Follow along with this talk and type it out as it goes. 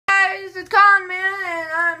this is Con Man, and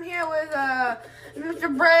I'm here with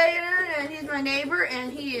Mr. Braden, and he's my neighbor,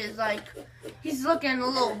 and he is like, he's looking a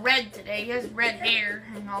little red today. He has red hair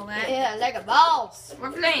and all that. Yeah, like a boss.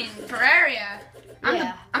 We're playing Terraria.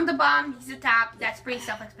 I'm the bottom, he's the top. That's pretty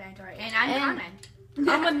self-explanatory. And I'm Con Man.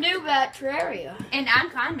 I'm a noob at Terraria. And I'm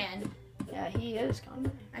Con Man. Yeah, he is Con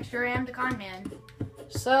Man. I sure am the Con Man.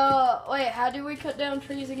 So, wait, how do we cut down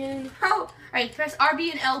trees again? Oh, alright, press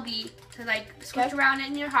RB and LB to like switch around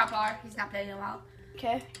in your hotbar. He's not playing a while.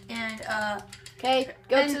 Okay. And okay,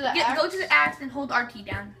 go to the axe. Go to the axe and hold RT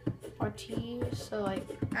down. RT, so like.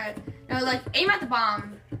 Alright, no, like aim at the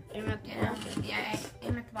bomb. Aim at the bomb. Yeah,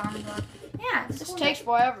 aim at the bomb as well. Yeah, this takes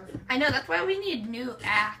forever. I know, that's why we need a new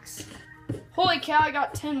axe. Holy cow, I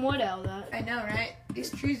got 10 wood out of that. I know, right?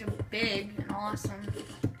 These trees are big and awesome.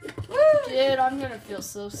 Woo! Dude, I'm gonna feel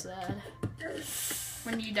so sad.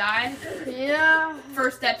 When you die? Yeah.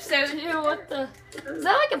 First episode. Dude, what the? Is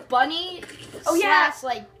that like a bunny? Oh yeah.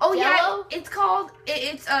 Like oh yellow? Yeah. It's called.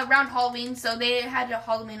 It's around Halloween, so they had a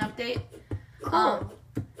Halloween update. Cool.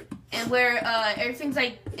 And where everything's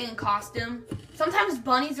like in costume. Sometimes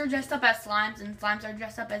bunnies are dressed up as slimes, and slimes are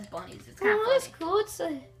dressed up as bunnies. It's kind of funny. That's cool. It's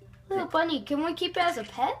a little bunny. Can we keep it as a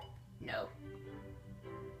pet? No.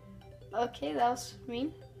 Okay, that was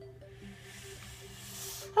mean.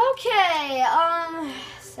 Okay,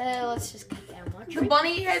 so let's just cut down more trees. The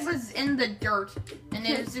bunny head was in the dirt, and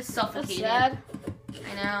it was just suffocated. That's sad.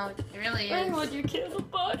 I know, it really is. Why would you kill the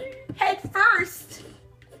bunny? Head first!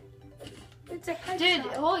 It's a head Dude,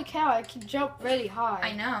 shot. holy cow, I can jump really high.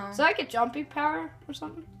 I know. Is that like a jumping power or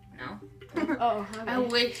something? No. Oh, okay. I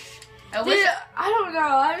wish. Dude, I don't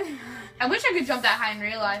know. I wish I could jump that high in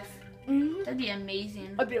real life. Mm-hmm. That'd be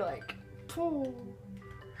amazing. I'd be like, oh.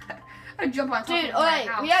 I'd jump on top Dude, of my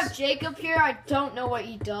house. We have Jacob here. I don't know what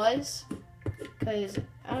he does. Cause,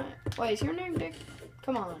 wait, is your name Dick?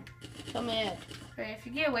 Come on, tell me it. Okay, if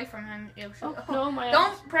you get away from him, it'll show. Oh, no, my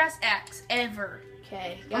don't press X ever.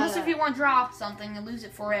 Okay. Unless if you want to drop something and lose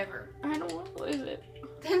it forever. I don't want to lose it.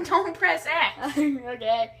 Then don't press X.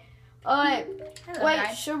 Okay. Alright. Wait,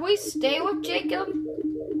 guys. should we stay with Jacob?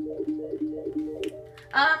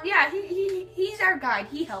 Yeah, he's our guide.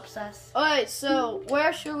 He helps us. Alright, so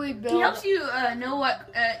where should we build? He helps you know what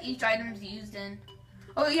each item's used in.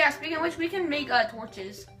 Oh yeah, speaking of which, we can make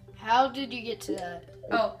torches. How did you get to that?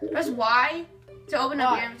 Oh, press Y to open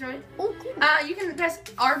up your inventory. Oh, cool. You can press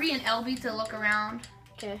RB and LB to look around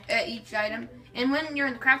at each item. And when you're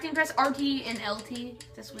in the crafting, press RT and LT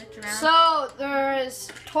to switch around. So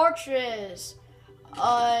there's torches.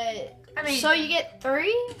 So you get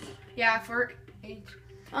 3? Yeah, for each.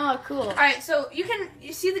 Oh, cool. Alright, so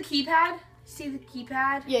you see the keypad? See the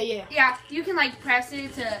keypad? Yeah. Yeah, you can like press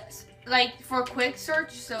it to like for a quick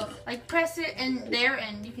search. So like press it in there,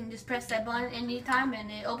 and you can just press that button anytime, and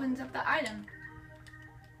it opens up the item.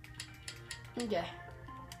 Okay.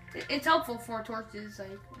 It's helpful for torches.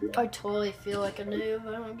 Like I totally feel like a noob.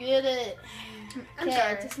 I don't get it. I'm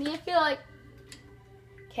sorry. I just need to feel like.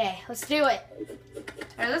 Okay, let's do it.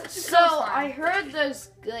 Alright, let's just So I heard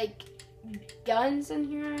there's like guns in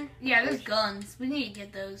here. Yeah, there's guns. We need to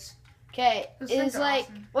get those. Okay, Those like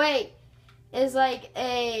awesome. wait, is like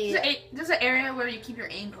there's an area where you keep your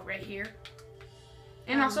ingot right here,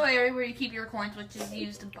 and also an area where you keep your coins, which is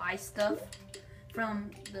used to buy stuff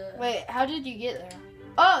from the. Wait, how did you get there?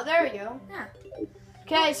 Oh, there we go. Yeah.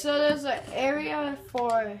 Okay, so there's an area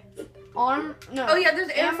for armor. No. Oh yeah, there's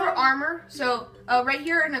an area for armor. So right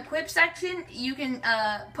here in the equip section, you can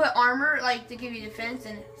put armor like to give you defense,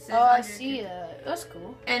 and it says I see that. That's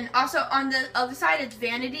cool. And also on the other side, it's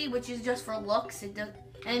vanity, which is just for looks. It does.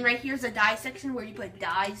 And right here's a dye section where you put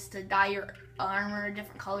dyes to dye your armor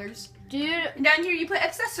different colors. Dude. And down here you put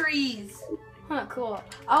accessories. Huh, cool.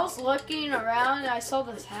 I was looking around and I saw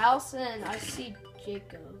this house and I see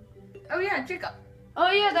Jacob. Oh yeah, Jacob.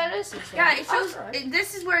 Oh yeah, that is his Yeah, house. it shows.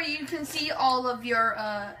 This is where you can see all of your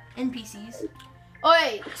NPCs. Oh,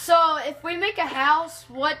 wait, so if we make a house,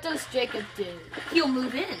 what does Jacob do? He'll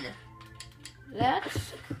move in.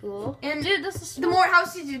 That's cool. And dude, this is the more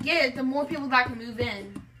houses you get, the more people that can move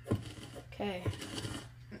in. Okay.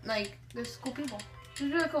 Like, there's cool people.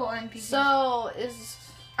 There's really cool NPCs. So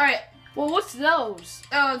alright. Well, what's those?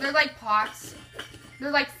 Oh, they're like pots.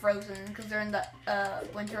 They're like frozen because they're in the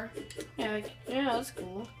winter. Yeah, that's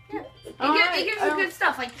cool. Yeah. It gives you good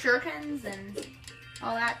stuff like shurikens and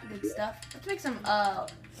all that good stuff. Let's make some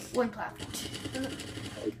wooden platforms.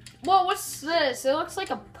 Whoa, what's this? It looks like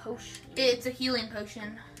a potion. It's a healing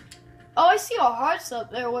potion. Oh, I see our hearts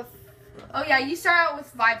up there with. Oh yeah, you start out with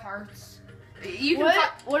 5 hearts. You can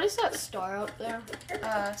what is that star up there?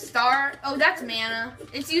 Star. Oh, that's mana.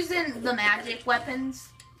 It's used in the magic weapons.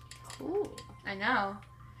 cool. I know.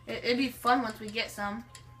 It'd be fun once we get some.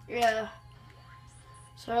 Yeah.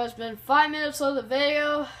 So it's been 5 minutes of the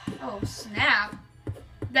video. Oh, snap.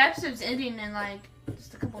 The episode's ending in like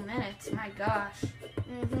just a couple minutes. My gosh.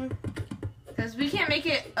 Because we can't make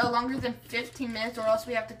it longer than 15 minutes or else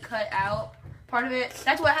we have to cut out part of it.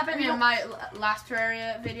 That's what happened in my last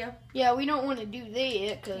Terraria video. Yeah, we don't want to do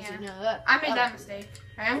that because, you know, that... I made that mistake.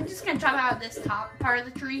 Alright, I'm just going to chop out this top part of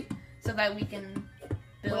the tree so that we can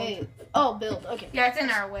build. Wait. Oh, build. Okay. Yeah, it's in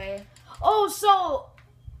our way. Oh, so...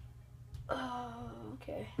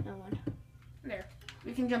 okay. No one. There.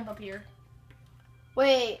 We can jump up here.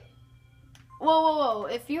 Wait. Whoa.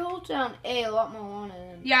 If you hold down A lot more on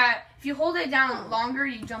it. Yeah, if you hold it down longer,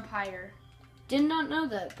 you jump higher. Did not know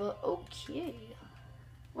that, but okay.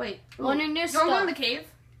 Wait. Learning new You stuff. want to go in the cave?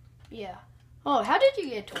 Yeah. Oh, how did you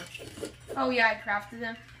get a torch? Oh, yeah, I crafted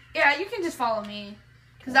them. Yeah, you can just follow me.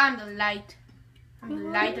 Because I'm the light. I'm the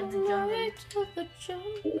light of the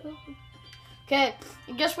jungle. Okay,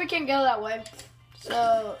 I guess we can go that way.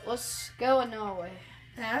 So, let's go another way.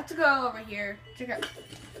 I have to go over here. Check out.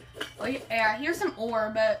 Oh, yeah, here's some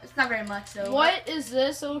ore, but it's not very much, though. What is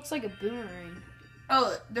this? It looks like a boomerang.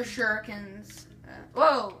 Oh, they're shurikens.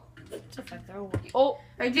 Whoa. It's a fact, they're over. Oh,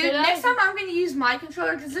 right, dude, next time I'm going to use my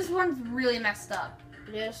controller because this one's really messed up.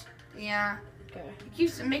 it is? Yeah. Okay. It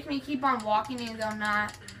keeps making me keep on walking even though I'm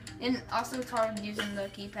not. And also it's hard using the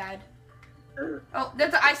keypad. Oh,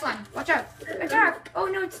 there's the ice line. Watch out. Watch out. Oh,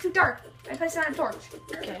 no, it's too dark. I placed down a torch.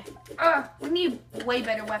 Okay. We need way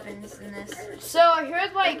better weapons than this. So, I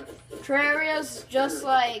heard, like, Terraria's just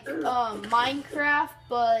like, Minecraft,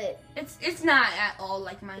 but... It's not at all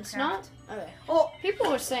like Minecraft. It's not? Okay. Well,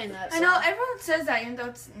 People were saying that. I know, everyone says that even though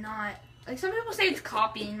it's not. Like, some people say it's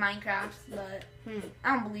copying Minecraft, but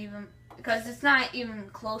I don't believe them. Because it's not even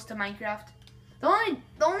close to Minecraft. The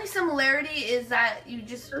only similarity is that you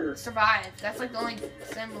just survive. That's like the only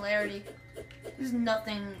similarity. There's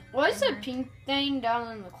nothing. What is that pink thing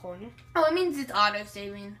down in the corner? Oh, it means it's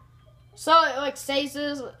auto-saving. So it like says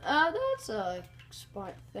this, that's a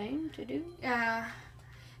smart thing to do. Yeah.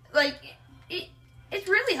 Like, it's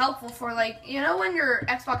really helpful for like, you know when your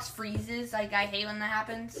Xbox freezes? Like, I hate when that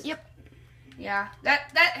happens. Yep. Yeah, that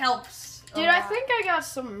helps. Dude, I think I got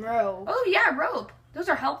some rope. Oh yeah, rope. Those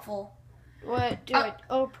are helpful. What? Do it.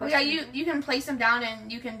 Oh, yeah, you can place them down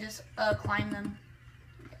and you can just climb them.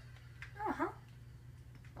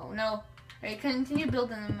 Oh no. Alright, continue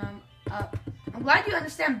building them up. I'm glad you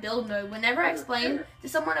understand build mode. Whenever I explain to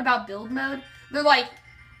someone about build mode, they're like,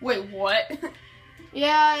 wait, what?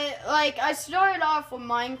 Yeah, like, I started off with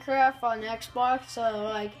Minecraft on Xbox, so,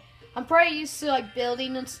 like, I'm pretty used to, like,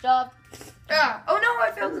 building and stuff. Yeah. Oh no, I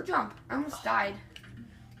failed to jump. I almost died.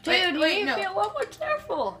 Dude, you need to no. be a little more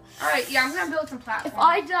careful. Alright, yeah, I'm gonna build some platforms. If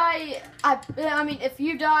I die, I mean, if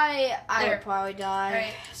you die, I There. would probably die.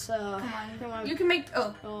 Right. So, Come on. You can make,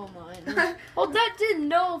 oh my. Well, that did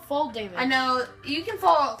no fall damage. I know, you can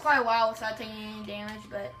fall quite a while without taking any damage,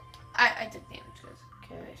 but I took damage.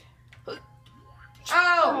 Okay.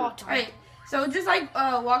 Oh! darn. Alright, so just like,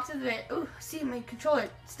 walk to the, ooh, see my controller,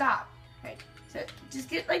 stop. Right, so just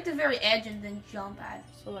get like the very edge and then jump at it.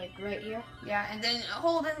 So, like, right here? Yeah, and then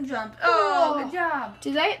hold and jump. Oh, good job.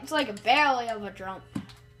 Dude, it's like a barely of a jump.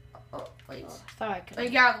 Oh, wait. Oh, I thought I could.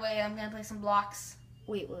 Wait, get out of the way. I'm gonna play some blocks.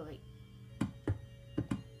 Wait. Oh,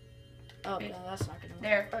 Wait. no, that's not gonna work.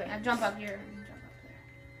 There. Okay. Now jump up here. And jump up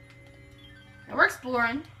there. Now we're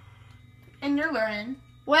exploring. And you're learning.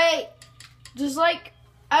 Wait, does like,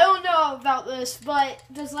 I don't know about this, but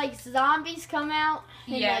does like zombies come out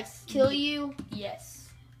and Yes. like kill you? Yes.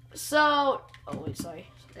 So, oh wait, sorry.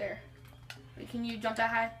 There. Wait, can you jump that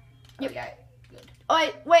high? Yep. Oh, yeah.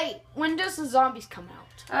 Good. Wait, when does the zombies come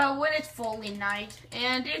out? When it's fully night.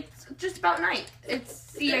 And it's just about night.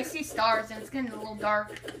 See, I see stars and it's getting a little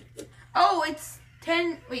dark. Oh, it's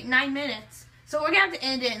 9 minutes. So we're gonna have to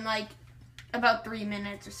end it in like about 3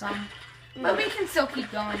 minutes or something. But we can still keep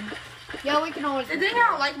going. Yeah, we can always. The thing I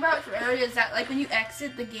don't like about Terraria is that like when you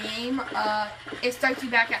exit the game, it starts you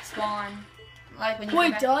back at spawn. Like when you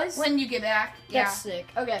Wait, get back, does? when you get back. Yeah. That's sick.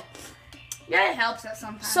 Okay. Yeah, it helps us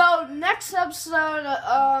sometimes. So next episode,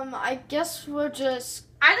 I guess we'll just.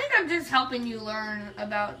 I think I'm just helping you learn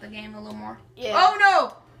about the game a little more. Yeah. Oh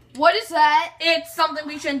no! What is that? It's something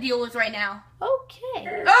we shouldn't deal with right now.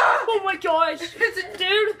 Okay. Ah! Oh my gosh, It's a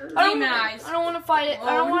dude! demon eyes. I don't want to fight it.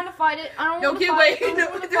 I don't want to fight it. I don't No, want to get fight away! it.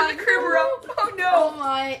 No, there's a creeper up. Oh Oh no!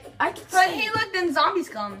 my! I can But see. hey, look, then zombies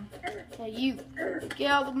come. Okay, you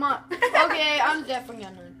get out of the mud. Okay, I'm definitely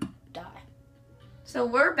gonna die. So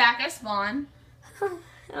we're back at spawn.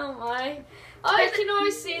 Oh my! I can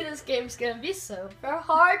always see this game's gonna be super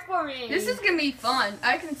hard for me. This is gonna be fun.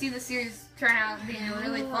 I can see the series turn out being a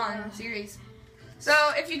really fun series. So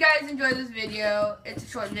if you guys enjoyed this video, it's a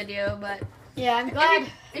short video, but yeah, I'm glad.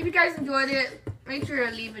 If you guys enjoyed it, make sure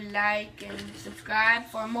to leave a like and subscribe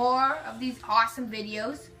for more of these awesome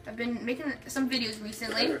videos. I've been making some videos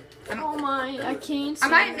recently. Oh my, I can't see. I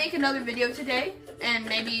might make another video today, and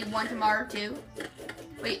maybe one tomorrow too.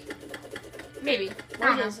 Wait, maybe.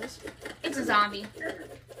 What is this? It's a zombie.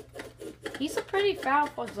 He's a pretty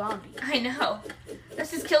powerful zombie. I know.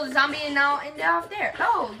 Let's just kill the zombie and now end off there.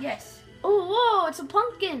 Oh, yes. Oh, whoa, it's a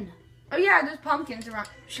pumpkin. Oh, yeah, there's pumpkins around.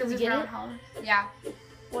 Should we get it? Yeah.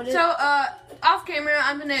 What is So, off camera,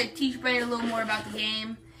 I'm going to teach Braden a little more about the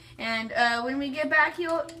game. And when we get back,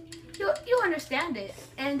 you'll understand it.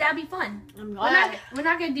 And that'll be fun. I'm glad. We're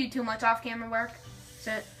not going to do too much off camera work.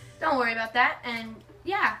 So, don't worry about that. And,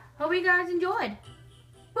 yeah, hope you guys enjoyed.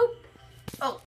 Boop. Oh.